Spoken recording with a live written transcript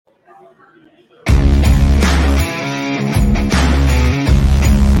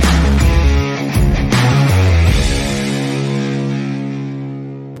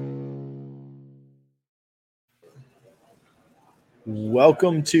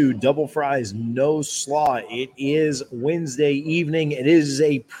welcome to Double Fries No Slaw. It is Wednesday evening. It is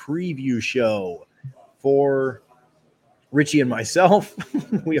a preview show for Richie and myself.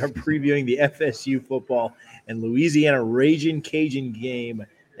 We are previewing the FSU football and Louisiana Ragin' Cajun game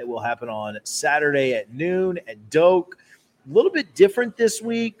that will happen on Saturday at noon at Doak. A little bit different this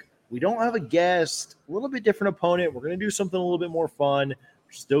week. We don't have a guest, a little bit different opponent. We're going to do something a little bit more fun.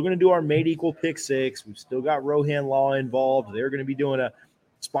 We're still going to do our made equal pick six. We've still got Rohan Law involved. They're going to be doing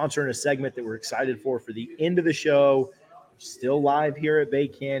sponsoring a segment that we're excited for the end of the show. We're still live here at Bay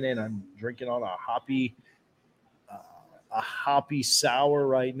Cannon. I'm drinking on a hoppy sour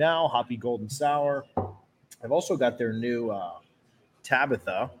right now, hoppy golden sour. I've also got their new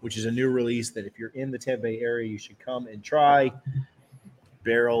Tabitha, which is a new release that if you're in the Tampa Bay area, you should come and try.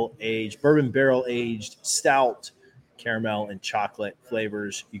 Bourbon barrel aged stout, caramel and chocolate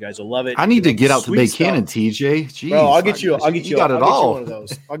flavors. You guys will love it. I need to get out to Bay Cannon, TJ. Jeez, bro, I'll get you got it all. One of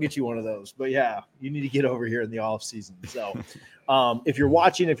those. I'll get you one of those. But yeah, you need to get over here in the off season. So if you're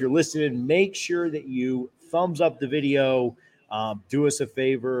watching, if you're listening, make sure that you thumbs up the video. Do us a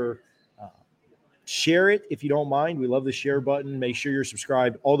favor. Share it if you don't mind. We love the share button. Make sure you're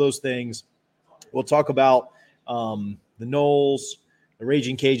subscribed. All those things. We'll talk about the Noles, the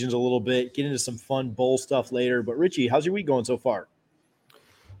Ragin' Cajuns a little bit, get into some fun bowl stuff later. But Richie, how's your week going so far?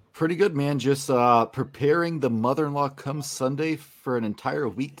 Pretty good, man. Just preparing. The mother-in-law comes Sunday for an entire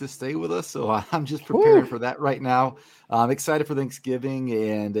week to stay with us. So I'm just preparing for that right now. I'm excited for Thanksgiving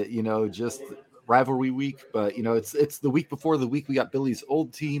and, just rivalry week. But, it's the week before the week we got Billy's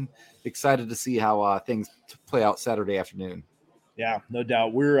old team. Excited to see how things play out Saturday afternoon. Yeah, no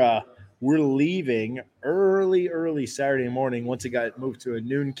doubt. We're leaving early Saturday morning. Once it got moved to a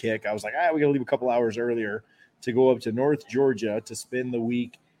noon kick, I was like, we got to leave a couple hours earlier to go up to North Georgia to spend the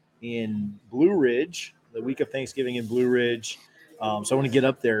week in Blue Ridge, the week of Thanksgiving in Blue Ridge. So I want to get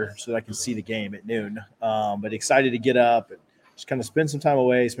up there so that I can see the game at noon. But excited to get up and just kind of spend some time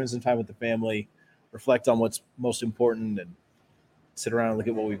away, spend some time with the family, reflect on what's most important, and sit around and look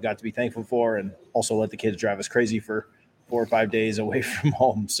at what we've got to be thankful for, and also let the kids drive us crazy for 4 or 5 days away from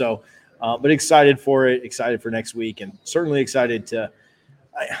home. So, but excited for it, excited for next week, and certainly excited to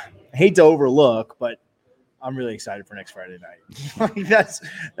 – I hate to overlook, but I'm really excited for next Friday night. That's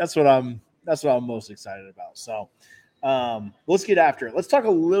what I'm most excited about. So let's get after it. Let's talk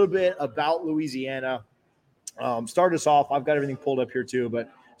a little bit about Louisiana. Start us off. I've got everything pulled up here too, but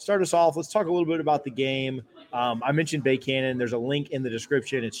start us off. Let's talk a little bit about the game. I mentioned Bay Cannon. There's a link in the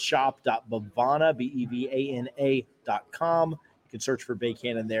description. It's shop.bevana, BEVANA.com. You can search for Bay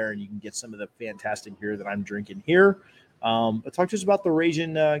Cannon there, and you can get some of the fantastic beer that I'm drinking here. But talk to us about the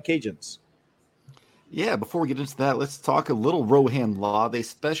Ragin' Cajuns. Yeah, before we get into that, let's talk a little Rohan Law. They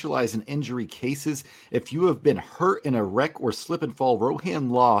specialize in injury cases. If you have been hurt in a wreck or slip and fall, Rohan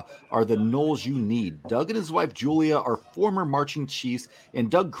Law are the Noles you need. Doug and his wife Julia are former marching chiefs, and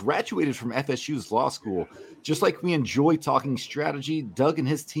Doug graduated from FSU's law school. Just like we enjoy talking strategy, Doug and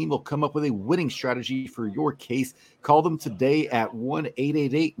his team will come up with a winning strategy for your case. Call them today at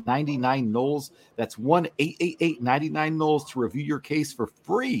 1-888-99-NOLES. That's 1-888-99-NOLES to review your case for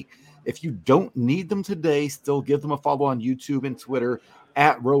free. If you don't need them today, still give them a follow on YouTube and Twitter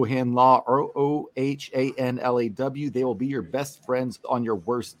at Rohan Law, ROHANLAW. They will be your best friends on your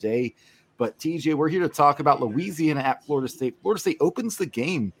worst day. But TJ, we're here to talk about Louisiana at Florida State. Florida State opens the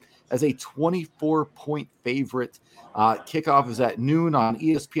game as a 24-point favorite. Kickoff is at noon on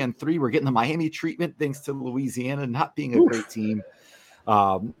ESPN3. We're getting the Miami treatment thanks to Louisiana not being a great team.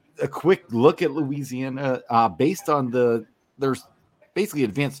 A quick look at Louisiana based on there's basically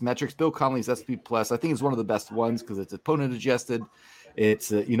advanced metrics. Bill Connolly's SP Plus, I think, is one of the best ones because it's opponent adjusted. It's,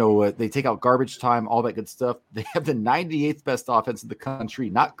 they take out garbage time, all that good stuff. They have the 98th best offense in the country.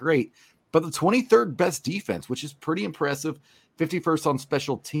 Not great, but the 23rd best defense, which is pretty impressive. 51st on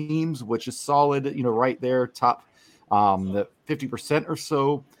special teams, which is solid, right there, top the 50% or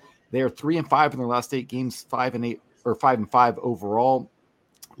so. They are 3-5 in their last 8 games, 5-8 or 5-5 overall.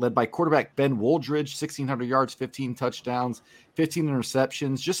 Led by quarterback Ben Wooldridge, 1,600 yards, 15 touchdowns, 15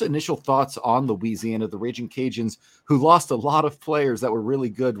 interceptions. Just initial thoughts on Louisiana, the Ragin' Cajuns, who lost a lot of players that were really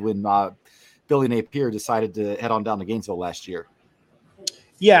good when Billy Napier decided to head on down to Gainesville last year.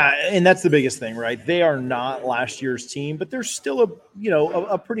 Yeah, and that's the biggest thing, right? They are not last year's team, but they're still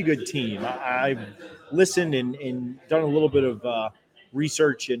a pretty good team. I've listened and done a little bit of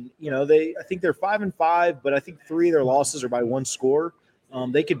research, and I think they're 5-5, but I think 3 of their losses are by 1 score.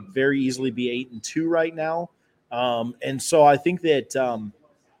 They could very easily be 8-2 right now. And so I think that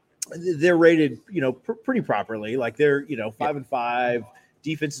they're rated, pretty properly. Like they're, 5-5.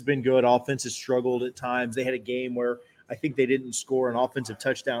 Defense has been good. Offense has struggled at times. They had a game where I think they didn't score an offensive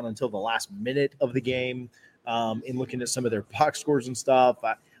touchdown until the last minute of the game. In looking at some of their box scores and stuff,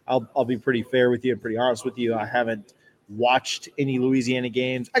 I'll be pretty fair with you and pretty honest with you. I haven't watched any Louisiana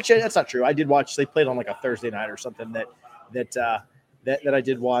games. Actually, that's not true. I did watch. They played on like a Thursday night or something that I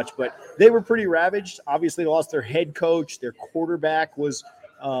did watch, but they were pretty ravaged. Obviously, they lost their head coach. Their quarterback was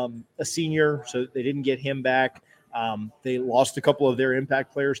a senior, so they didn't get him back. They lost a couple of their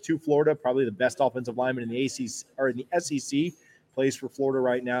impact players to Florida. Probably the best offensive lineman in the ACC or in the SEC plays for Florida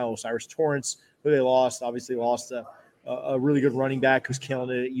right now. Osiris Torrance, who they lost, obviously lost a really good running back who's killing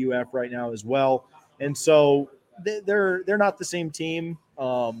it at UF right now as well. And so they're not the same team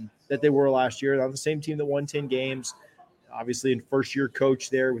that they were last year. They're not the same team that won 10 games. Obviously, in first-year coach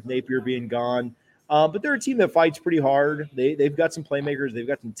there with Napier being gone. But they're a team that fights pretty hard. They've got some playmakers. They've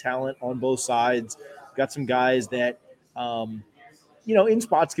got some talent on both sides. Got some guys that, in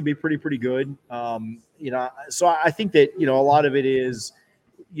spots can be pretty good. So I think that, a lot of it is,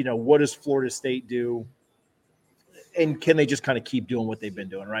 what does Florida State do? And can they just kind of keep doing what they've been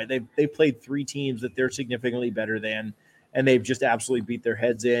doing, right? They've played 3 teams that they're significantly better than, and they've just absolutely beat their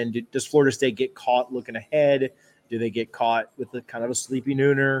heads in. Does Florida State get caught looking ahead? Do they get caught with a kind of a sleepy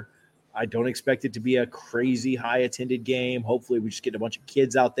nooner? I don't expect it to be a crazy high-attended game. Hopefully we just get a bunch of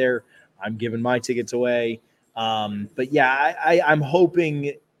kids out there. I'm giving my tickets away. But, yeah, I'm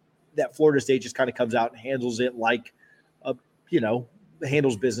hoping that Florida State just kind of comes out and handles it like,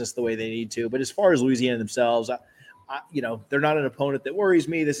 handles business the way they need to. But as far as Louisiana themselves, they're not an opponent that worries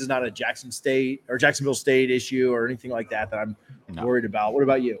me. This is not a Jacksonville State issue or anything like that I'm worried about. What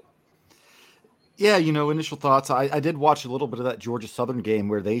about you? Yeah, initial thoughts. I did watch a little bit of that Georgia Southern game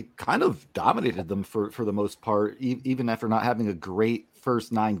where they kind of dominated them for the most part, even after not having a great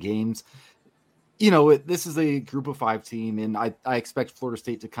first 9 games. This is a group of 5 team, and I expect Florida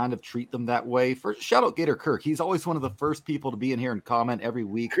State to kind of treat them that way. First, shout out Gator Kirk. He's always one of the first people to be in here and comment every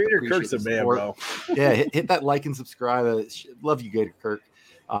week. Gator Kirk's a man, bro. Yeah, hit that like and subscribe. Love you, Gator Kirk.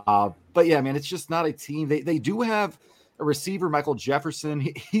 But yeah, man, it's just not a team. They do have a receiver, Michael Jefferson.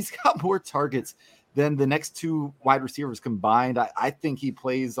 He's got more targets than the next 2 wide receivers combined. I think he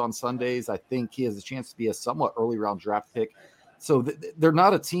plays on Sundays. I think he has a chance to be a somewhat early round draft pick. So they're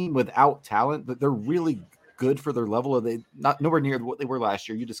not a team without talent, but they're really good for their level. They not nowhere near what they were last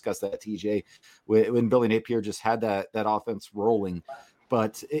year. You discussed that, TJ, when Billy Napier just had that offense rolling.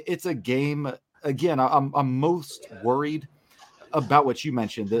 But it's a game. Again, I'm most worried about what you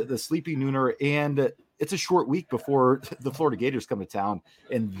mentioned, the sleepy nooner, and it's a short week before the Florida Gators come to town.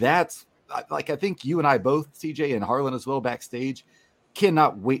 And that's I think you and I both, TJ and Harlan as well, backstage,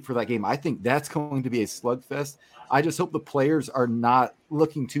 cannot wait for that game. I think that's going to be a slugfest. I just hope the players are not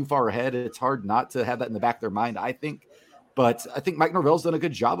looking too far ahead. It's hard not to have that in the back of their mind, I think. But I think Mike Norvell's done a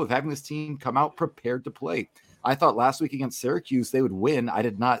good job of having this team come out prepared to play. I thought last week against Syracuse they would win. I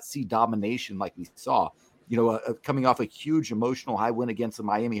did not see domination like we saw. Coming off a huge emotional high win against the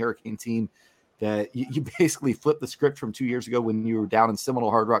Miami Hurricane team that you basically flipped the script from 2 years ago when you were down in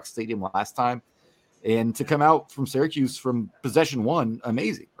Seminole Hard Rock Stadium last time. And to come out from Syracuse from possession 1,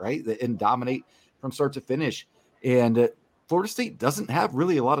 amazing, right? And dominate from start to finish. And Florida State doesn't have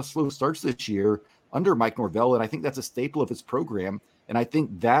really a lot of slow starts this year under Mike Norvell, and I think that's a staple of his program. And I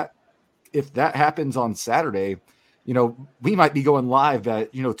think that if that happens on Saturday, we might be going live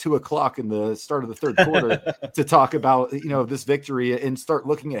at 2:00 in the start of the third quarter to talk about this victory and start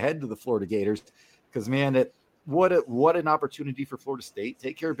looking ahead to the Florida Gators. Because man, what an opportunity for Florida State.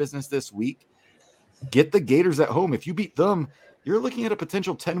 Take care of business this week. Get the Gators at home. If you beat them, you're looking at a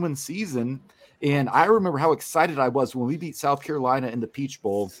potential 10-win season. And I remember how excited I was when we beat South Carolina in the Peach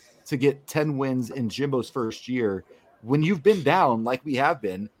Bowl to get 10 wins in Jimbo's first year. When you've been down like we have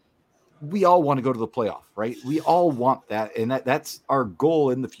been, we all want to go to the playoff, right? We all want that. And that's our goal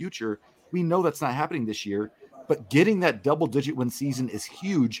in the future. We know that's not happening this year, but getting that double-digit win season is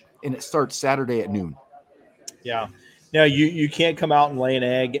huge, and it starts Saturday at noon. Yeah. Now you can't come out and lay an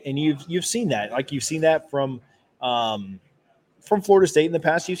egg, and you've seen that. Like you've seen that from Florida State in the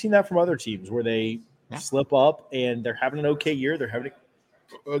past. You've seen that from other teams where they slip up and they're having an okay year. They're having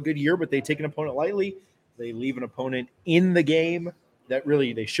a good year, but they take an opponent lightly. They leave an opponent in the game that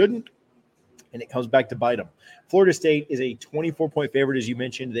really they shouldn't, and it comes back to bite them. Florida State is a 24-point favorite, as you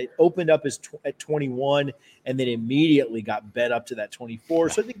mentioned. They opened up at 21 and then immediately got bet up to that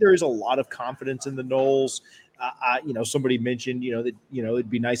 24. So I think there is a lot of confidence in the Noles. Somebody mentioned, that, it'd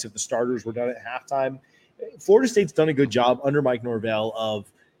be nice if the starters were done at halftime. Florida State's done a good job under Mike Norvell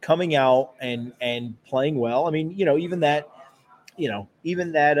of coming out and playing well. I mean, even the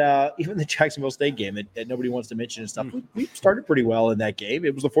Jacksonville State game that nobody wants to mention and stuff, we started pretty well in that game.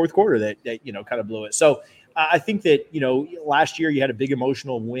 It was the fourth quarter that kind of blew it. So I think that, last year you had a big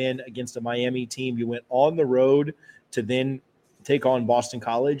emotional win against a Miami team. You went on the road to then take on Boston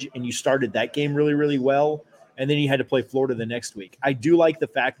College, and you started that game really, really well. And then you had to play Florida the next week. I do like the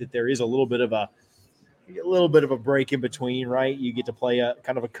fact that there is a little bit of a break in between, right? You get to play a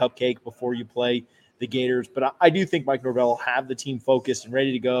kind of a cupcake before you play the Gators. But I do think Mike Norvell will have the team focused and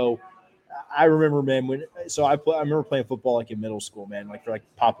ready to go. I remember, man, I remember playing football like in middle school, man, like for like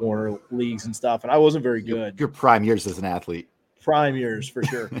Pop Warner leagues and stuff. And I wasn't very good. Your prime years as an athlete. Prime years for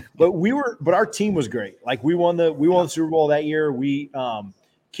sure. but our team was great. Like we won the Super Bowl that year.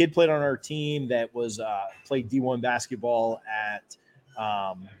 Kid played on our team that was played D1 basketball at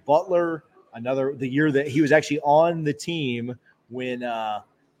Butler. The year that he was actually on the team when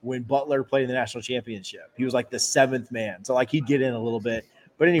Butler played in the national championship. He was like the 7th man. So like he'd get in a little bit.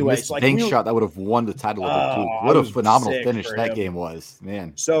 But anyway, this bank shot that would have won the title with the Duke. What a phenomenal finish that game was,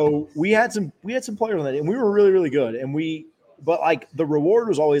 man. So we had some players on that, and we were really, really good. But like the reward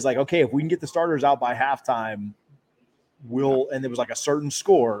was always like, okay, if we can get the starters out by halftime, and there was like a certain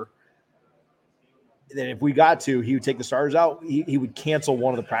score. Then if we got to, he would take the starters out. He would cancel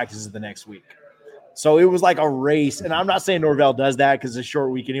one of the practices the next week. So it was like a race. And I'm not saying Norvell does that because it's a short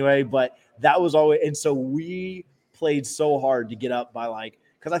week anyway, but that was always – and so we played so hard to get up by like –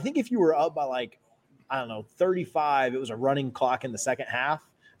 because I think if you were up by like, I don't know, 35, it was a running clock in the second half.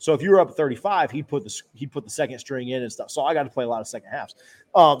 So if you were up 35, he'd put the second string in and stuff. So I got to play a lot of second halves.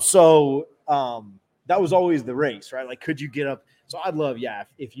 That was always the race, right? Like, could you get up? So I'd love,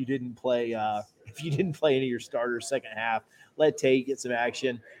 if you didn't play any of your starters second half, let Tate get some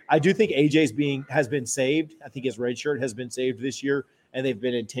action. I do think AJ's has been saved. I think his red shirt has been saved this year, and they've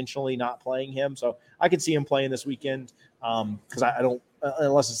been intentionally not playing him. So I could see him playing this weekend because I don't,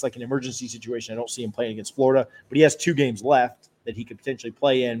 unless it's like an emergency situation, I don't see him playing against Florida. But he has 2 games left that he could potentially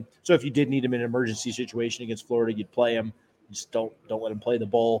play in. So if you did need him in an emergency situation against Florida, you'd play him. Just don't let him play the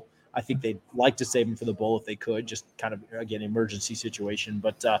bowl. I think they'd like to save him for the bowl if they could, just kind of, again, emergency situation.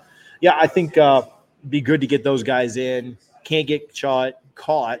 But, I think be good to get those guys in. Can't get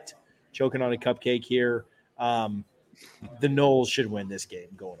caught choking on a cupcake here. The Noles should win this game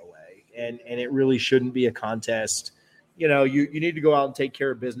going away. And it really shouldn't be a contest. You need to go out and take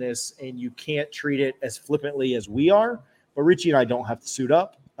care of business, and you can't treat it as flippantly as we are. But Richie and I don't have to suit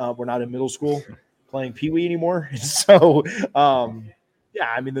up. We're not in middle school playing Pee Wee anymore. So,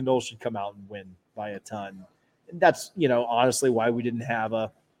 the Noles should come out and win by a ton. And that's, honestly why we didn't have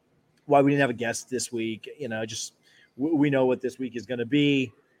a guest this week. We know what this week is going to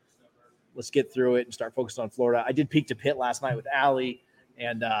be. Let's get through it and start focusing on Florida. I did peek to pit last night with Allie,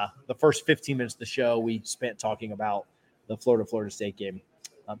 and the first 15 minutes of the show we spent talking about the Florida State game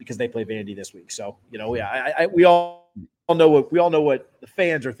because they play Vandy this week. So, we all know what the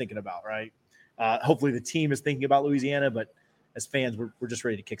fans are thinking about, right? Hopefully the team is thinking about Louisiana, but as fans, we're just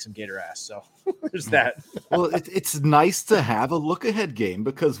ready to kick some Gator ass. So there's that. Well, it's nice to have a look-ahead game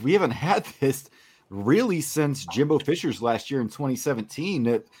because we haven't had this really since Jimbo Fisher's last year in 2017.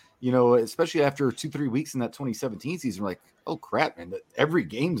 That, especially after 2-3 weeks in that 2017 season, we're like, oh, crap, man, every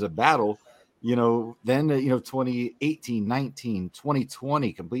game's a battle. Then 2018, 19,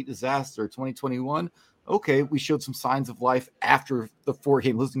 2020, complete disaster, 2021. Okay, we showed some signs of life after the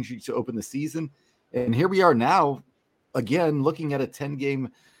 4-game losing streak to open the season. And here we are now, again, looking at a 10-game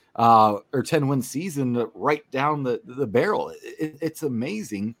or 10-win season right down the barrel. It's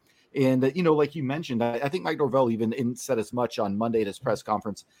amazing. And, like you mentioned, I think Mike Norvell even said as much on Monday at his press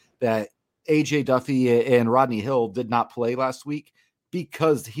conference that A.J. Duffy and Rodney Hill did not play last week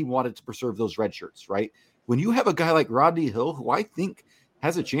because he wanted to preserve those red shirts, right? When you have a guy like Rodney Hill, who I think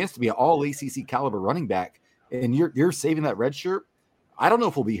has a chance to be an all-ACC caliber running back, and you're saving that red shirt, I don't know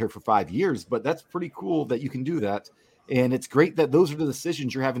if we'll be here for 5 years, but that's pretty cool that you can do that. And it's great that those are the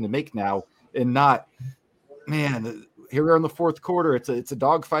decisions you're having to make now and not, man, here we are in the fourth quarter. It's a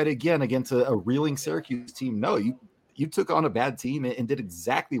dogfight again against a reeling Syracuse team. No, you took on a bad team and did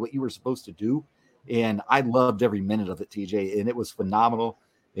exactly what you were supposed to do. And I loved every minute of it, TJ, and it was phenomenal.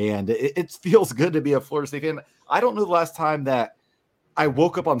 And it feels good to be a Florida State fan. I don't know the last time that I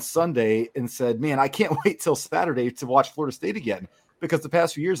woke up on Sunday and said, man, I can't wait till Saturday to watch Florida State again. Because the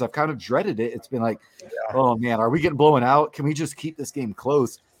past few years, I've kind of dreaded it. It's been like, oh, man, are we getting blown out? Can we just keep this game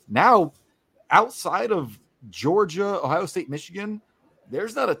close? Now, outside of Georgia, Ohio State, Michigan,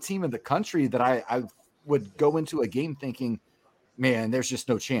 there's not a team in the country that I would go into a game thinking, man, there's just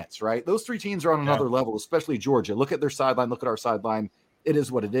no chance, right? Those 3 teams are on another level, especially Georgia. Look at their sideline. Look at our sideline. It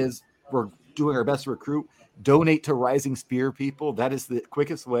is what it is. We're doing our best to recruit. Donate to Rising Spear people. That is the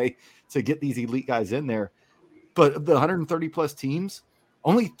quickest way to get these elite guys in there. But the 130-plus teams,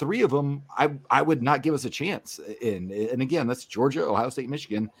 only 3 of them I would not give us a chance in. And again, that's Georgia, Ohio State,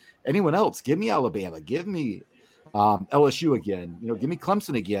 Michigan. Anyone else? Give me Alabama. Give me LSU again. Give me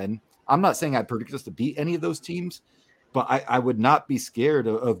Clemson again. I'm not saying I predict us to beat any of those teams, but I would not be scared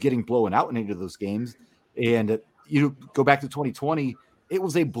of getting blown out in any of those games. And you go back to 2020, it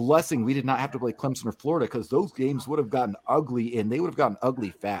was a blessing we did not have to play Clemson or Florida, because those games would have gotten ugly, and they would have gotten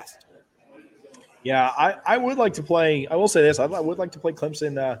ugly fast. Yeah, I would like to play. I will say this: I would like to play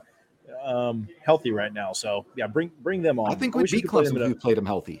Clemson healthy right now. So yeah, bring them on. I think we'd beat Clemson if we played them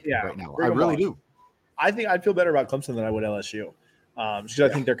healthy right now. I really do. I think I'd feel better about Clemson than I would LSU, because I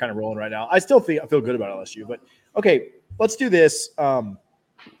think they're kind of rolling right now. I still feel good about LSU, but okay, let's do this.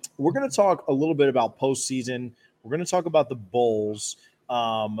 We're going to talk a little bit about postseason. We're going to talk about the bowls.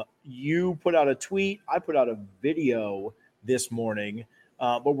 You put out a tweet. I put out a video this morning.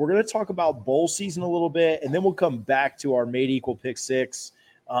 But we're going to talk about bowl season a little bit, and then we'll come back to our made equal pick six.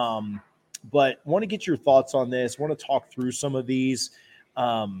 But want to get your thoughts on this. Want to talk through some of these.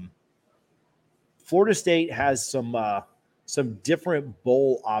 Florida State has some different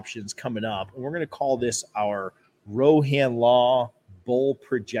bowl options coming up, and we're going to call this our Rohan Law Bowl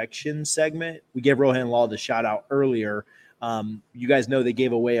Projection segment. We gave Rohan Law the shout out earlier. You guys know they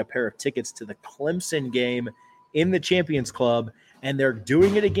gave away a pair of tickets to the Clemson game in the Champions Club, and they're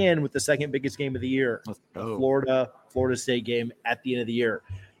doing it again with the second biggest game of the year, the Florida State game at the end of the year.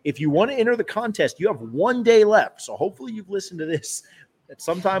 If you want to enter the contest, you have 1 day left. So hopefully you've listened to this at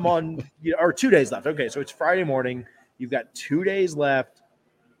sometime on, or 2 days left. Okay, so it's Friday morning. You've got 2 days left.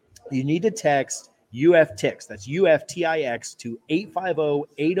 You need to text UFTIX. That's UFTIX to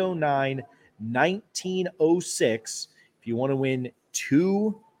 850-809-1906. If you want to win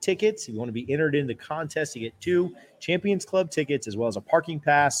 2 tickets, if you want to be entered in the contest, you get 2 Champions Club tickets as well as a parking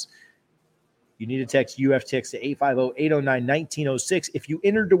pass. You need to text UFTIX to 850-809-1906. If you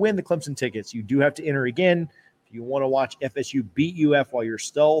entered to win the Clemson tickets, you do have to enter again. If you want to watch FSU beat UF while you're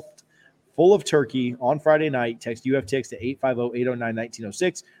stealthed full of turkey on Friday night, text UFTIX to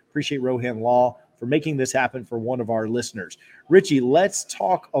 850-809-1906. Appreciate Rohan Law for making this happen for one of our listeners. Richie, let's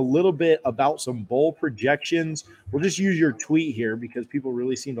talk a little bit about some bowl projections. We'll just use your tweet here because people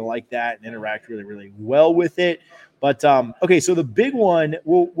really seem to like that and interact really, really well with it. But, okay, so the big one,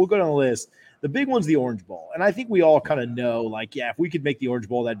 we'll go down the list. The big one's the Orange Bowl. And I think we all kind of know, like, yeah, if we could make the Orange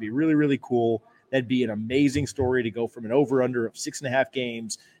Bowl, that'd be really, really cool. That'd be an amazing story to go from an over-under of 6.5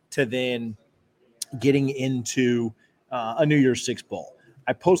 games to then getting into a New Year's Six Bowl.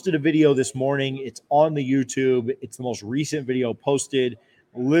 I posted a video this morning. It's on the YouTube. It's the most recent video posted.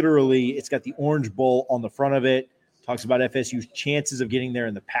 Literally, it's got the Orange Bowl on the front of it. Talks about FSU's chances of getting there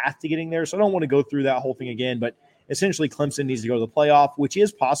and the path to getting there. So I don't want to go through that whole thing again, but essentially Clemson needs to go to the playoff, which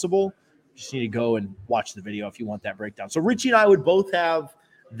is possible. You just need to go and watch the video if you want that breakdown. So Richie and I would both have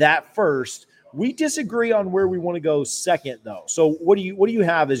that first. We disagree on where we want to go second, though. So what do you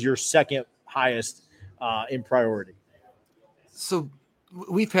have as your second highest in priority? So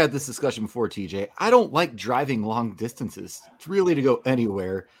we've had this discussion before, TJ. I don't like driving long distances really to go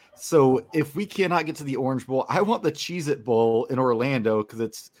anywhere. So if we cannot get to the Orange Bowl, I want the Cheez-It Bowl in Orlando because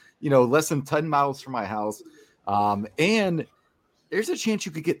it's, less than 10 miles from my house. And there's a chance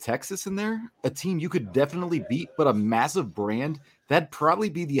you could get Texas in there, a team you could definitely beat, but a massive brand. That'd probably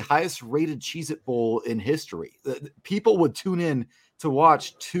be the highest rated Cheez-It Bowl in history. People would tune in to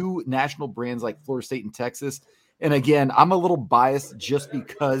watch 2 national brands like Florida State and Texas. And again, I'm a little biased just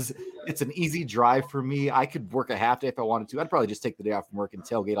because it's an easy drive for me. I could work a half day if I wanted to. I'd probably just take the day off from work and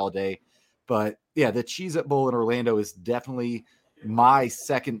tailgate all day. But yeah, the Cheez-It Bowl in Orlando is definitely my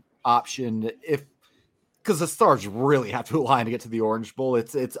second option because the stars really have to align to get to the Orange Bowl.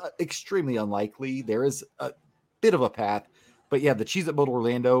 It's extremely unlikely. There is a bit of a path. But yeah, the Cheez-It Bowl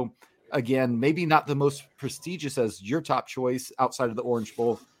Orlando, again, maybe not the most prestigious as your top choice outside of the Orange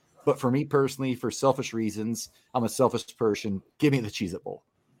Bowl. But for me personally, for selfish reasons, I'm a selfish person. Give me the Cheez-It Bowl.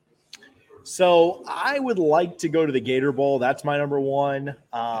 So I would like to go to the Gator Bowl. That's my number one.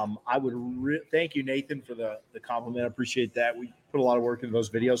 I would thank you, Nathan, for the compliment. I appreciate that. We put a lot of work into those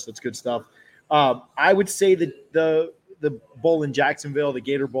videos. So that's good stuff. I would say that the bowl in Jacksonville, the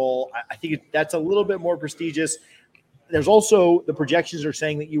Gator Bowl, I think that's a little bit more prestigious. There's also the projections are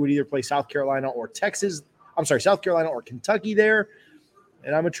saying that you would either play South Carolina or Kentucky there.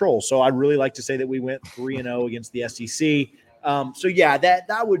 And I'm a troll, so I'd really like to say that we went 3-0 against the SEC. So yeah,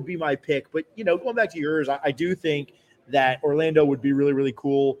 that would be my pick. But going back to yours, I do think that Orlando would be really, really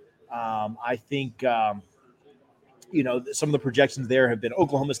cool. I think some of the projections there have been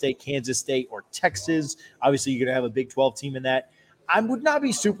Oklahoma State, Kansas State, or Texas. Obviously, you're going to have a Big 12 team in that. I would not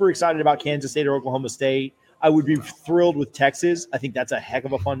be super excited about Kansas State or Oklahoma State. I would be thrilled with Texas. I think that's a heck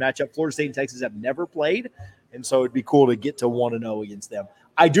of a fun matchup. Florida State and Texas have never played, and so it'd be cool to get to 1-0 against them.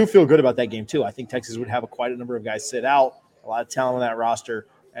 I do feel good about that game too. I think Texas would have quite a number of guys sit out, a lot of talent on that roster,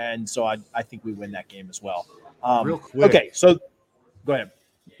 and so I think we win that game as well. Real quick. Okay, so go ahead.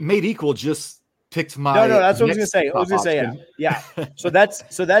 Made Equal just picked my. No, that's what I was going to say. I was going to say, yeah. So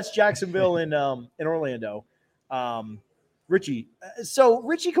that's Jacksonville in Orlando. Richie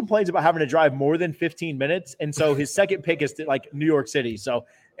complains about having to drive more than 15 minutes, and so his second pick is to, like, New York City. So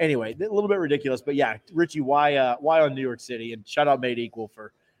anyway, a little bit ridiculous, but yeah, Richie, why on New York City? And shout out Made Equal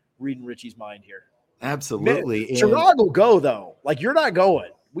for reading Richie's mind here. Absolutely. Sherrod will go though. Like, you're not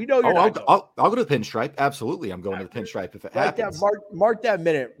going. We know you're not going. I'll go to the Pinstripe. Absolutely, I'm going to the Pinstripe if it happens. Mark that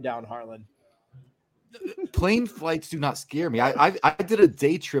minute down, Harlan. Plane flights do not scare me. I did a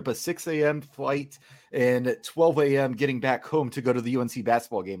day trip, a 6 a.m. flight, and at 12 a.m. getting back home to go to the UNC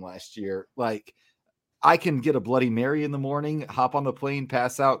basketball game last year. Like, I can get a Bloody Mary in the morning, hop on the plane,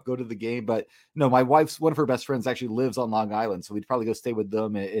 pass out, go to the game. But no, my wife's one of her best friends actually lives on Long Island, so we'd probably go stay with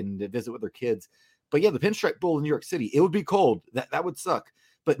them and visit with their kids. But yeah, the Pinstripe Bowl in New York City, it would be cold. That would suck.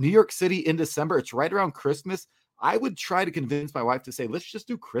 But New York City in December, it's right around Christmas. I would try to convince my wife to say, let's just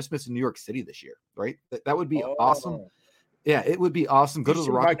do Christmas in New York City this year, right? That would be awesome. Yeah, it would be awesome. Go to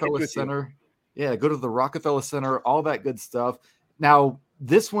the Rockefeller Center. Yeah, go to the Rockefeller Center, all that good stuff. Now,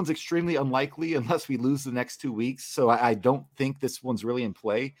 this one's extremely unlikely unless we lose the next 2 weeks. So I don't think this one's really in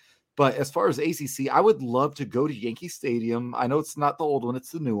play. But as far as ACC, I would love to go to Yankee Stadium. I know it's not the old one, it's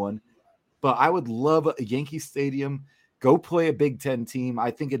the new one. But I would love a Yankee Stadium. Go play a Big Ten team.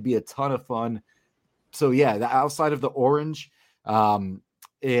 I think it'd be a ton of fun. So, yeah, outside of the orange and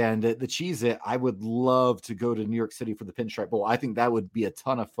the Cheez-It, I would love to go to New York City for the Pinstripe Bowl. I think that would be a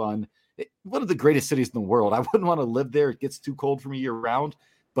ton of fun. One of the greatest cities in the world. I wouldn't want to live there. It gets too cold for me year round,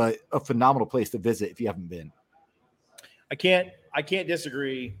 but a phenomenal place to visit if you haven't been. I can't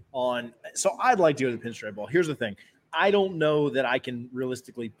disagree on. So I'd like to go to the Pinstripe Bowl. Here's the thing. I don't know that I can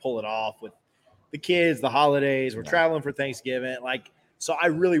realistically pull it off with the kids, the holidays. We're traveling for Thanksgiving. So I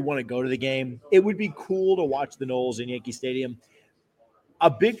really want to go to the game. It would be cool to watch the Noles in Yankee Stadium. A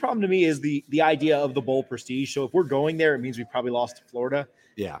big problem to me is the idea of the bowl prestige. So if we're going there, it means we probably lost to Florida.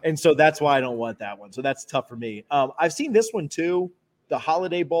 Yeah. And so that's why I don't want that one. So that's tough for me. I've seen this one too, the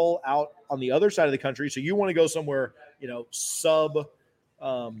Holiday Bowl out on the other side of the country. So you want to go somewhere, sub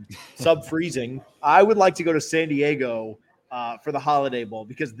freezing. I would like to go to San Diego for the Holiday Bowl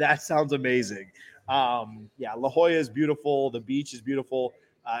because that sounds amazing. La Jolla is beautiful. The beach is beautiful.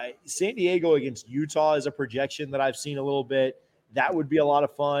 San Diego against Utah is a projection that I've seen a little bit. That would be a lot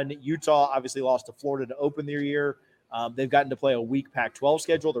of fun. Utah obviously lost to Florida to open their year. They've gotten to play a weak Pac-12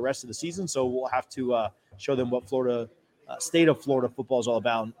 schedule the rest of the season, so we'll have to show them what state of Florida football is all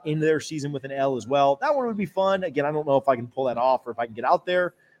about in their season with an L as well. That one would be fun. Again, I don't know if I can pull that off or if I can get out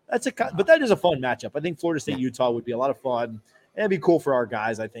there. But that is a fun matchup. I think Florida State Utah would be a lot of fun, and it'd be cool for our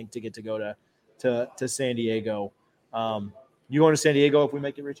guys, I think, to get to go to San Diego. You going to San Diego if we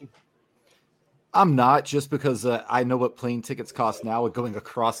make it, Richie? I'm not, just because I know what plane tickets cost now with going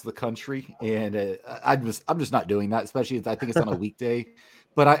across the country, and I'm just not doing that, especially I think it's on a weekday.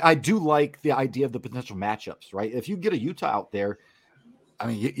 But I do like the idea of the potential matchups, right? If you get a Utah out there, I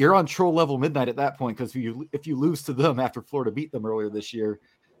mean, you're on troll level midnight at that point, because if you lose to them after Florida beat them earlier this year,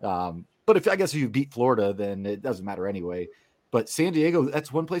 but if you beat Florida, then it doesn't matter anyway. But San Diego,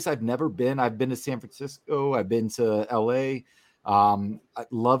 that's one place I've never been. I've been to San Francisco. I've been to LA. I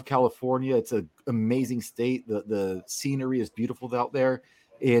love California. It's an amazing state. The scenery is beautiful out there.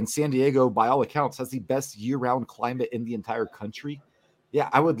 And San Diego, by all accounts, has the best year-round climate in the entire country. Yeah,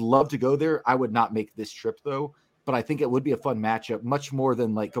 I would love to go there. I would not make this trip, though. But I think it would be a fun matchup, much more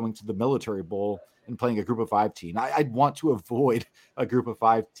than like going to the Military Bowl and playing a Group of 5 team. I'd want to avoid a Group of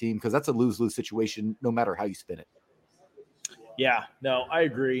 5 team because that's a lose-lose situation no matter how you spin it. Yeah, no, I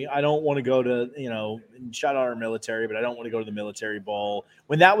agree. I don't want to go to, shout out our military, but I don't want to go to the Military Bowl.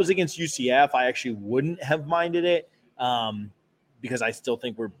 When that was against UCF, I actually wouldn't have minded it because I still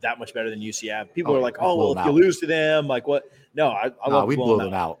think we're that much better than UCF. People are like, if you lose to them, like what? No, I love we'd blow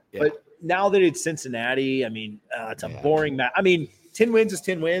them out. Yeah. But now that it's Cincinnati, I mean, it's a boring match. I mean, 10 wins is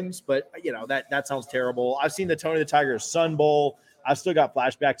 10 wins, but, that sounds terrible. I've seen the Tony the Tiger Sun Bowl. I've still got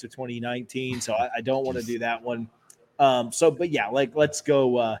flashbacks to 2019, so I don't want to do that one. Let's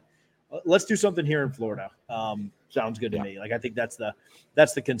go. Let's do something here in Florida. Sounds good to me. I think that's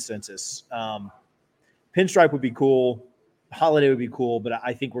the consensus. Pinstripe would be cool. Holiday would be cool, but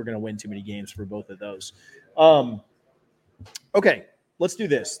I think we're going to win too many games for both of those. Okay, let's do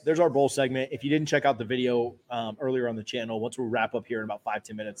this. There's our bowl segment. If you didn't check out the video earlier on the channel, once we wrap up here in about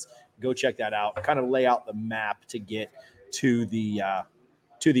 5-10 minutes, go check that out. Kind of lay out the map to get to the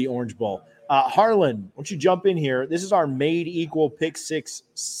Orange Bowl. Harlan, why don't you jump in here? This is our Made Equal Pick Six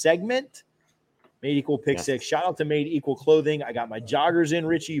segment. Made Equal Pick Six. Shout out to Made Equal Clothing. I got my joggers in,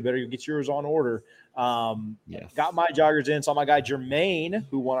 Richie. You better get yours on order. Got my joggers in. Saw my guy Jermaine,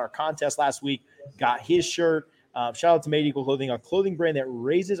 who won our contest last week, got his shirt. Shout out to Made Equal Clothing, a clothing brand that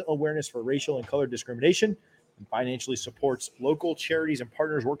raises awareness for racial and color discrimination and financially supports local charities and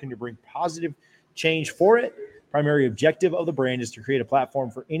partners working to bring positive change for it. Primary objective of the brand is to create a platform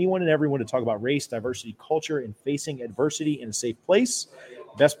for anyone and everyone to talk about race, diversity, culture, and facing adversity in a safe place.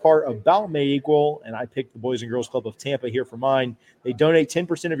 Best part about Made Equal, and I picked the Boys and Girls Club of Tampa here for mine, they donate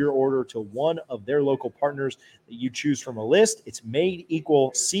 10% of your order to one of their local partners that you choose from a list. It's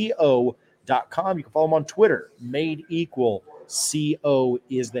madeequalco.com. You can follow them on Twitter. Made Equal CO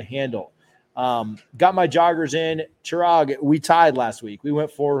is the handle. Got my joggers in. Chirag, we tied last week. We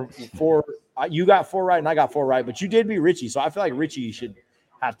went for you got 4 right and I got 4 right, but you did beat Richie. So I feel like Richie should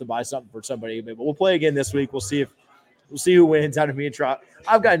have to buy something for somebody. But we'll play again this week. We'll see who wins out of me and Trot.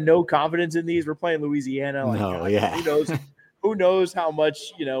 I've got no confidence in these. We're playing Louisiana. Who knows how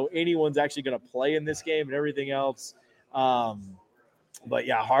much, anyone's actually going to play in this game and everything else. But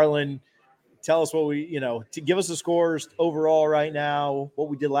yeah, Harlan, tell us what to give us the scores overall right now, what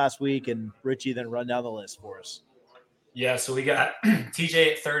we did last week, and Richie then run down the list for us. Yeah, so we got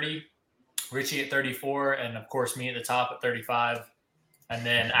TJ at 30, Richie at 34, and of course me at the top at 35. And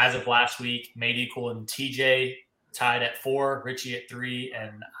then as of last week, Made Equal and TJ tied at 4, Richie at 3,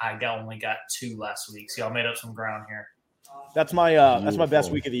 and I only got 2 last week. So y'all made up some ground here. That's my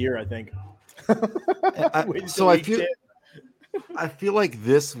best week of the year, I think. I feel like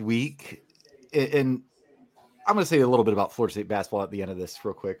this week, and I'm going to say a little bit about Florida State basketball at the end of this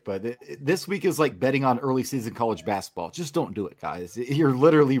real quick, but this week is like betting on early season college basketball. Just don't do it, guys. You're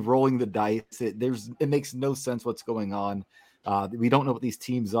literally rolling the dice. It makes no sense what's going on. We don't know what these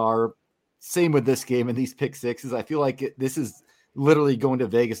teams are. Same with this game and these pick sixes. I feel like this is literally going to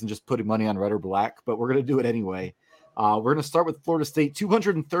Vegas and just putting money on red or black, but we're going to do it anyway. We're going to start with Florida State,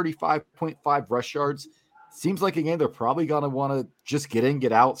 235.5 rush yards. Seems like a game they're probably going to want to just get in,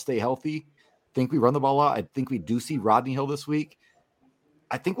 get out, stay healthy. Think we run the ball out. I think we do see Rodney Hill this week.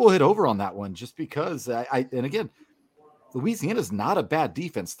 I think we'll hit over on that one just because and again, Louisiana's not a bad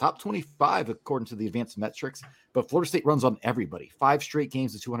defense. Top 25 according to the advanced metrics, but Florida State runs on everybody. 5 straight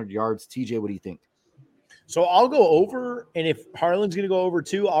games of 200 yards. TJ, what do you think? So I'll go over, and if Harlan's going to go over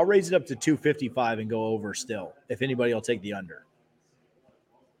 2, I'll raise it up to 255 and go over still. If anybody will take the under.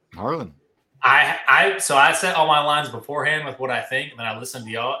 Harlan. So I set all my lines beforehand with what I think, and then I listened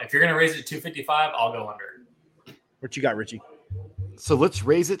to y'all. If you're going to raise it to 255, I'll go under. What you got, Richie? So let's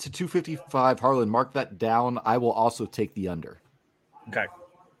raise it to 255. Harlan, mark that down. I will also take the under. Okay.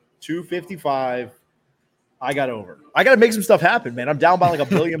 255. I got over. I got to make some stuff happen, man. I'm down by like 1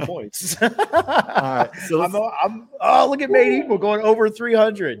 billion points. All right. So look at Made Equal going over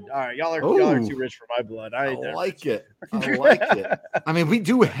 300. All right. Y'all are too rich for my blood. I like it. I like it. I mean, we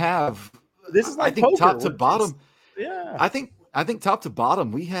do have, this is like I think poker. Top to bottom. Yeah. I think top to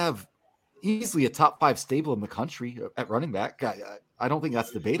bottom, we have easily a top 5 stable in the country at running back. I don't think that's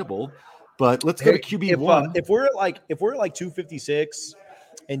debatable, but let's go to QB1. If we're at like 256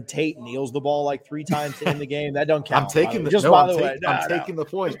 and Tate kneels the ball like 3 times in the game, that don't count. I'm taking the points. By the way, I'm taking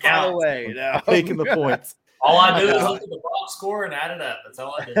the points. All I do is look at the box score and add it up. That's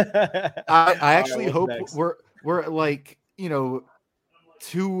all I do. I actually hope we're like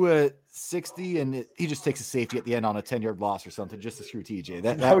 260, and he just takes a safety at the end on a 10-yard loss or something just to screw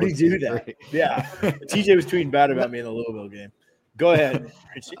TJ. How would he do that? Great. Yeah, TJ was tweeting bad about me in the Louisville game. Go ahead.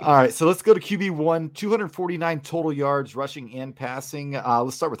 All right, so let's go to QB1. 249 total yards, rushing and passing.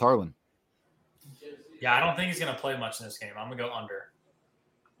 Let's start with Harlan. Yeah, I don't think he's going to play much in this game. I'm going to go under.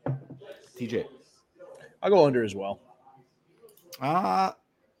 TJ. I'll go under as well. I'll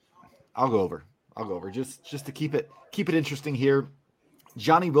go over. Just to keep it interesting here.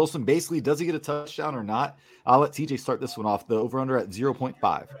 Johnny Wilson, basically, does he get a touchdown or not? I'll let TJ start this one off. The over-under at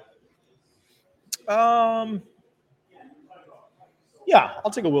 0.5. Yeah, I'll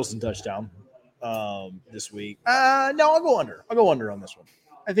take a Wilson touchdown this week. No, I'll go under. I'll go under on this one.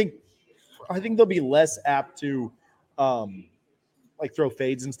 I think they'll be less apt to throw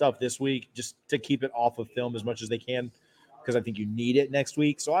fades and stuff this week just to keep it off of film as much as they can because I think you need it next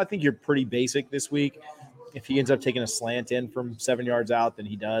week. So I think you're pretty basic this week. If he ends up taking a slant in from 7 yards out, then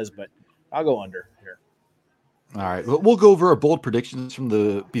he does, but I'll go under here. All right. We'll go over our bold predictions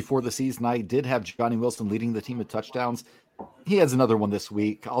from before the season. I did have Johnny Wilson leading the team with touchdowns. he has another one this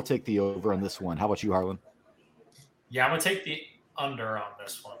week. I'll take the over on this one. How about you, Harlan? Yeah, I'm gonna take the under on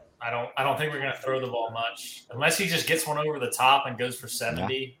this one. I don't think we're gonna throw the ball much unless he just gets one over the top and goes for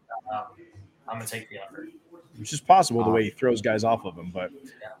 70. Yeah. I'm gonna take the under. Which is possible the way he throws guys off of him. But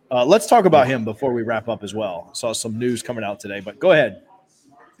let's talk about him before we wrap up as well. Saw some news coming out today, but go ahead.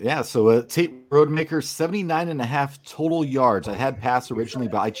 Yeah, so Tate Rodemaker, 79.5 total yards. I had pass originally,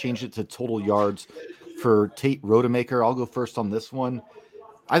 but I changed it to total yards for Tate Rodemaker. I'll go first on this one.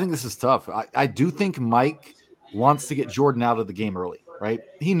 I think this is tough. I do think Mike wants to get Jordan out of the game early, right?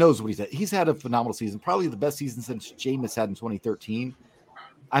 He knows what he's at. He's had a phenomenal season, probably the best season since Jameis had in 2013.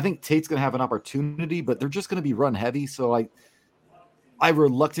 I think Tate's going to have an opportunity, but they're just going to be run heavy. So I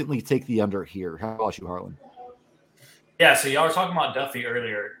reluctantly take the under here. How about you, Harlan? Yeah, so y'all were talking about Duffy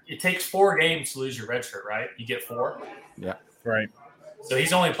earlier. It takes 4 games to lose your red shirt, right? You get 4. Yeah. Right. So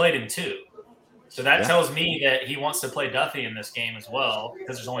he's only played in 2. So that tells me that he wants to play Duffy in this game as well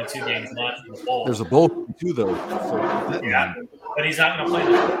because there's only 2 games left in the bowl. There's a bowl too, though. So yeah, but he's not going to play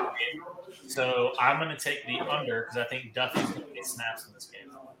the game. So I'm going to take the under because I think Duffy's going to get snaps in this game.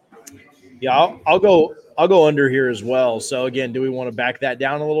 Yeah, I'll go under here as well. So again, do we want to back that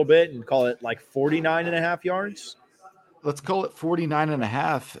down a little bit and call it like 49.5 yards? Let's call it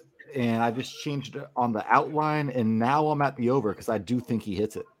 49.5. And I just changed it on the outline, and now I'm at the over because I do think he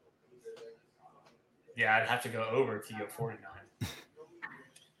hits it. Yeah, I'd have to go over if you go 49.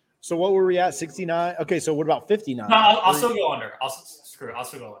 So what were we at? 69? Okay, so what about 59? No, I'll still go under. I'll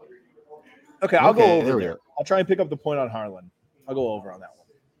still go under. Okay, I'll go over there. I'll try and pick up the point on Harlan. I'll go over on that one.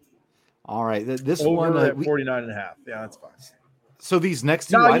 All right. This over one at 49.5. Yeah, that's fine. So these next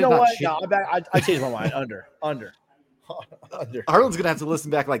two, no, you know what? No, I changed my mind. Under. Harlan's going to have to listen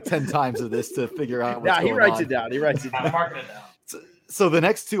back like 10 times to this to figure out what's going on. He writes it down. I'm marking it down. So the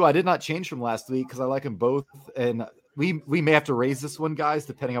next two I did not change from last week because I like them both. And we may have to raise this one, guys,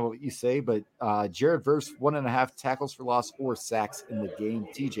 depending on what you say. But Jared Verse, 1.5 tackles for loss or sacks in the game.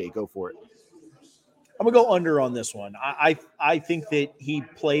 TJ, go for it. I'm going to go under on this one. I think that he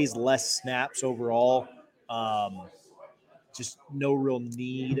plays less snaps overall. Just no real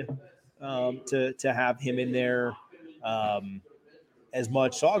need to have him in there as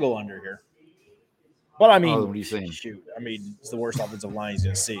much. So I'll go under here. But I mean, what are you saying? Shoot, I mean, it's the worst offensive line he's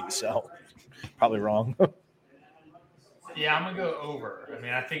going to see, so probably wrong. Yeah, I'm gonna go over. I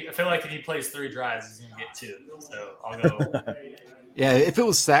mean, I feel like if he plays 3 drives, he's gonna get 2. So I'll go over. Yeah, if it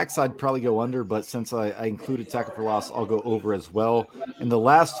was sacks, I'd probably go under, but since I included tackle for loss, I'll go over as well. And the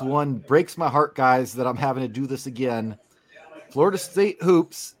last one breaks my heart, guys, that I'm having to do this again. Florida State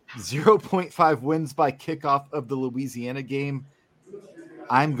hoops, 0.5 wins by kickoff of the Louisiana game.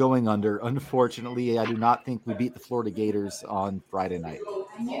 I'm going under. Unfortunately, I do not think we beat the Florida Gators on Friday night.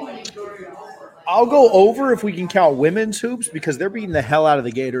 I'll go over if we can count women's hoops because they're beating the hell out of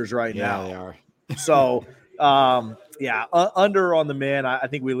the Gators right now. Yeah, they are. So, under on the men. I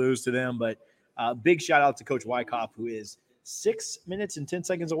think we lose to them, but big shout out to Coach Wyckoff, who is 6 minutes and 10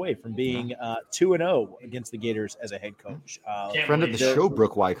 seconds away from being 2-0 against the Gators as a head coach. Friend of the show,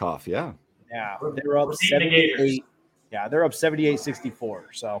 Brooke Wyckoff. Yeah. Yeah. They're up 78. Yeah, they're up 78-64.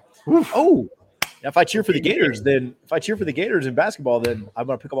 So, if I cheer for the Gators, in basketball, then I'm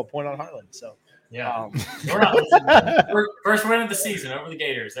going to pick up a point on Harlan. So, yeah, first win of the season over the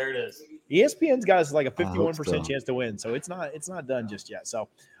Gators. There it is. ESPN's got us like a 51% chance to win, so it's not done just yet. So,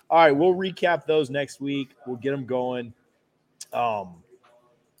 all right, we'll recap those next week. We'll get them going.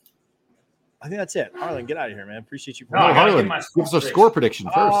 I think that's it. Harlan, get out of here, man. Appreciate you. Harlan, give us a score prediction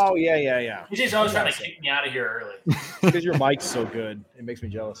first. Oh, yeah. He's always trying to kick me out of here early. Because your mic's so good. It makes me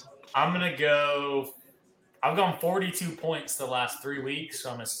jealous. I've gone 42 points the last 3 weeks, so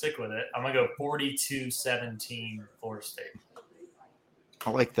I'm going to stick with it. I'm going to go 42-17 Florida State.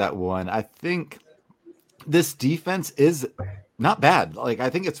 I like that one. I think this defense is not bad. Like, I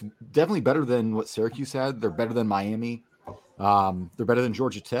think it's definitely better than what Syracuse had. They're better than Miami. They're better than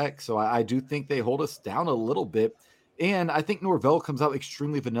Georgia Tech. So I do think they hold us down a little bit. And I think Norvell comes out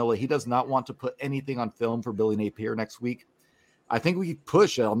extremely vanilla. He does not want to put anything on film for Billy Napier next week. I think we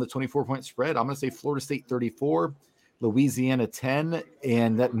push on the 24-point spread. I'm going to say Florida State 34, Louisiana 10,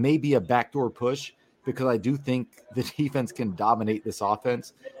 and that may be a backdoor push because I do think the defense can dominate this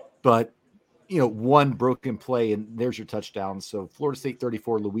offense. But, one broken play, and there's your touchdown. So Florida State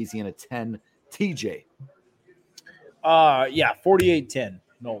 34, Louisiana 10. TJ. 48-10,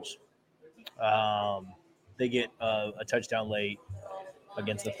 Knowles. They get a touchdown late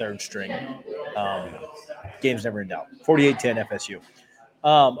against the third string. Game's never in doubt. 48-10 FSU.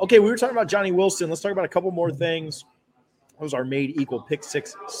 Okay, we were talking about Johnny Wilson. Let's talk about a couple more things. That was our Made Equal Pick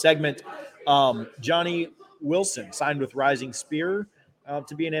 6 segment. Johnny Wilson signed with Rising Spear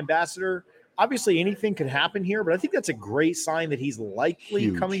to be an ambassador. Obviously, anything could happen here, but I think that's a great sign that he's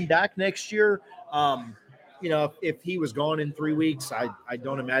likely coming back next year. If he was gone in 3 weeks, I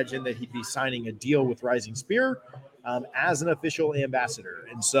don't imagine that he'd be signing a deal with Rising Spear as an official ambassador.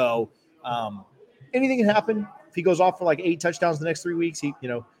 And so anything can happen. If he goes off for like 8 touchdowns the next 3 weeks, he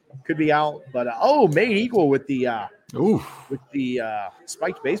could be out. But made equal with the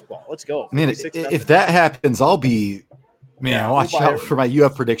spiked baseball. Let's go. Man, if that happens, I'll be watch out for my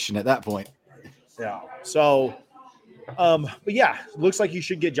UF prediction at that point. Yeah. So, but yeah, looks like you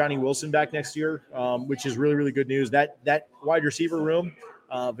should get Johnny Wilson back next year, which is really, really good news. That wide receiver room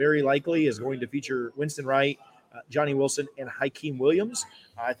very likely is going to feature Winston Wright, Johnny Wilson, and Hakeem Williams.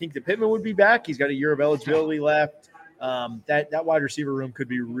 I think the Pittman would be back. He's got a year of eligibility left. That wide receiver room could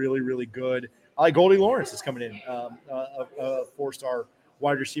be really, really good. I like Goldie Lawrence is coming in, a 4-star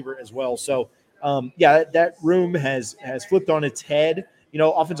wide receiver as well. So, that room has flipped on its head.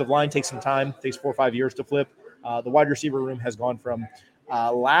 Offensive line takes some time, takes 4 or 5 years to flip. The wide receiver room has gone from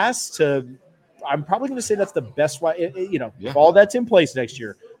last to, I'm probably going to say that's the best if all that's in place next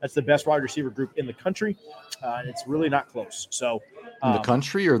year, that's the best wide receiver group in the country. And it's really not close. So in the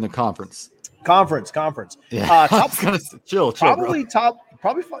country or in the conference? Conference. Yeah. Chill. Probably top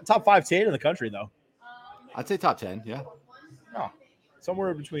 5 to 8 in the country though. I'd say top 10. Yeah. Oh,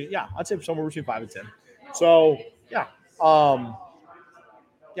 somewhere between. Yeah. I'd say somewhere between 5 and 10. So yeah.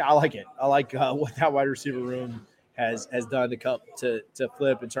 I like it. I like what that wide receiver room has done to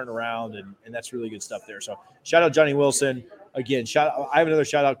flip and turn around, and that's really good stuff there. So shout out Johnny Wilson. Again, I have another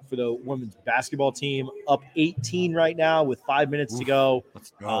shout out for the women's basketball team, up 18 right now with 5 minutes to go.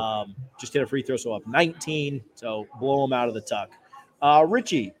 Let's go. Just hit a free throw, so up 19. So blow them out of the tuck.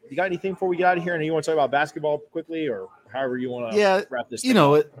 Richie, you got anything before we get out of here? And you want to talk about basketball quickly, or however you want to wrap this thing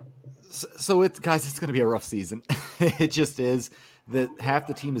up? Guys, it's going to be a rough season. It just is. That half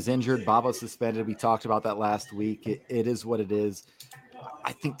the team is injured. Baba suspended. We talked about that last week. It is what it is.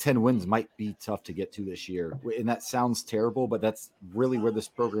 I think 10 wins might be tough to get to this year. And that sounds terrible, but that's really where this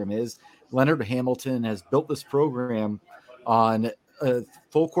program is. Leonard Hamilton has built this program on a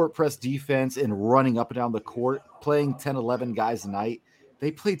full court press defense and running up and down the court, playing 10, 11 guys a night.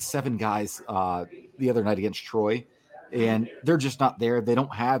 They played 7 guys the other night against Troy, and they're just not there. They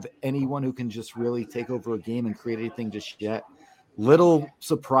don't have anyone who can just really take over a game and create anything just yet. Little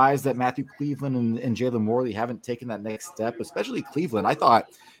surprised that Matthew Cleveland and Jalen Morley haven't taken that next step, especially Cleveland. I thought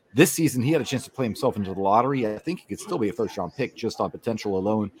this season he had a chance to play himself into the lottery. I think he could still be a first-round pick just on potential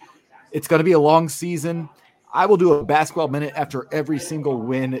alone. It's going to be a long season. I will do a basketball minute after every single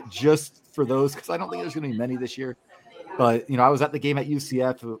win just for those, because I don't think there's going to be many this year. But, I was at the game at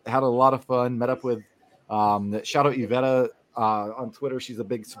UCF, had a lot of fun, met up with shout out Yvetta on Twitter. She's a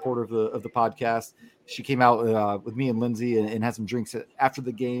big supporter of the podcast. She came out with me and Lindsay and had some drinks after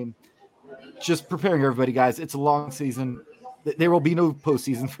the game. Just preparing everybody, guys. It's a long season. There will be no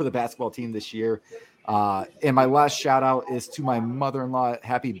postseason for the basketball team this year. And my last shout out is to my mother-in-law.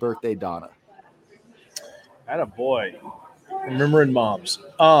 Happy birthday, Donna. Attaboy. Remembering moms.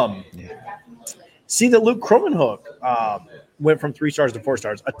 See that Luke Kromenhoek went from 3 stars to 4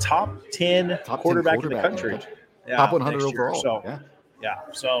 stars. A top 10 quarterback in the country. Yeah, top 100 overall. So, yeah.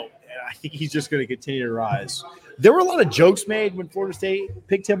 So I think he's just going to continue to rise. There were a lot of jokes made when Florida State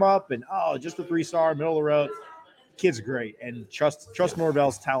picked him up, and just a 3-star, middle of the road. Kid's great, and trust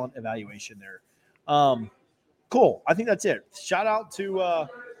Norvell's talent evaluation there. Cool. I think that's it. Shout out to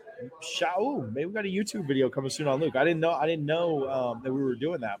maybe we got a YouTube video coming soon on Luke. I didn't know that we were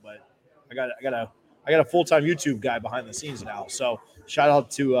doing that, but I got a full-time YouTube guy behind the scenes now. So shout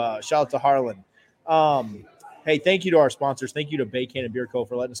out to Harlan. Hey, thank you to our sponsors. Thank you to Bay Cannon Beer Co.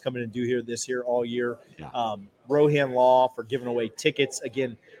 for letting us come in and do this here all year. Yeah. Rohan Law for giving away tickets.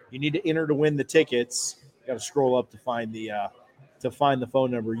 Again, you need to enter to win the tickets. You got to scroll up to find the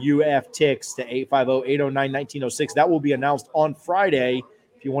phone number. UF Tix to 850-809-1906. That will be announced on Friday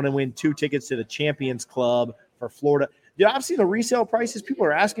if you want to win 2 tickets to the Champions Club for Florida. Dude, I've seen the resale prices. People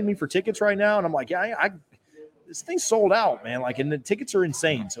are asking me for tickets right now, and I'm like, this thing's sold out, man. And the tickets are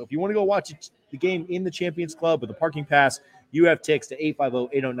insane. So if you want to go watch the game in the Champions Club with a parking pass, UF Tix to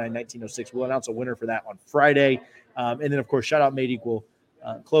 850-809-1906. We'll announce a winner for that on Friday. And then, of course, shout out Made Equal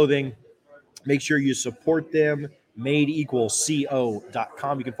Clothing. Make sure you support them,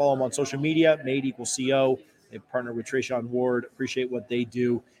 MadeEqualCO.com. You can follow them on social media, Made Equal CO. They've partnered with Trayshawn Ward. Appreciate what they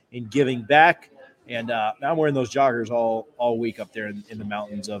do in giving back. And I'm wearing those joggers all week up there in the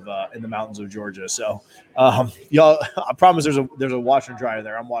mountains of Georgia. So y'all, I promise there's a washer and dryer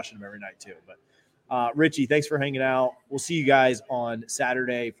there. I'm washing them every night too. But Richie, thanks for hanging out. We'll see you guys on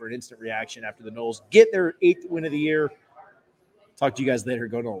Saturday for an instant reaction after the Noles get their 8th win of the year. Talk to you guys later.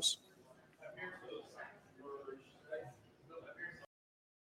 Go Noles.